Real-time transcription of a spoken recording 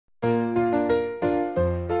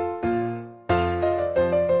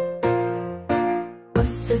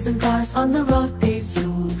Buses and cars on the road they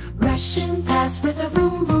zoom, rushing past with a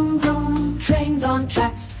vroom, vroom, vroom. Trains on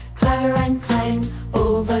tracks, clatter and clang,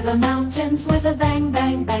 over the mountains with a bang,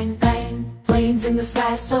 bang, bang, bang. Planes in the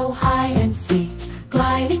sky so high and fleet,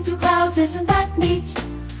 gliding through clouds, isn't that neat?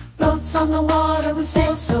 Boats on the water with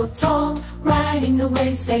sails so tall, riding the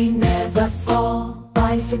waves, they never fall.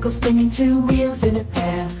 Bicycles spinning, two wheels in a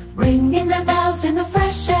pair, ringing their bells in the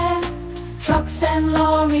fresh air. Trucks and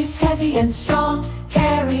lorries heavy and strong,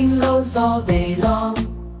 carrying loads all day long.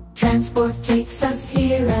 Transport takes us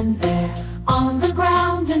here and there, on the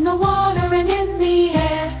ground, in the water and in the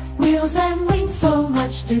air. Wheels and wings, so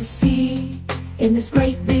much to see, in this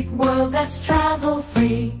great big world that's travel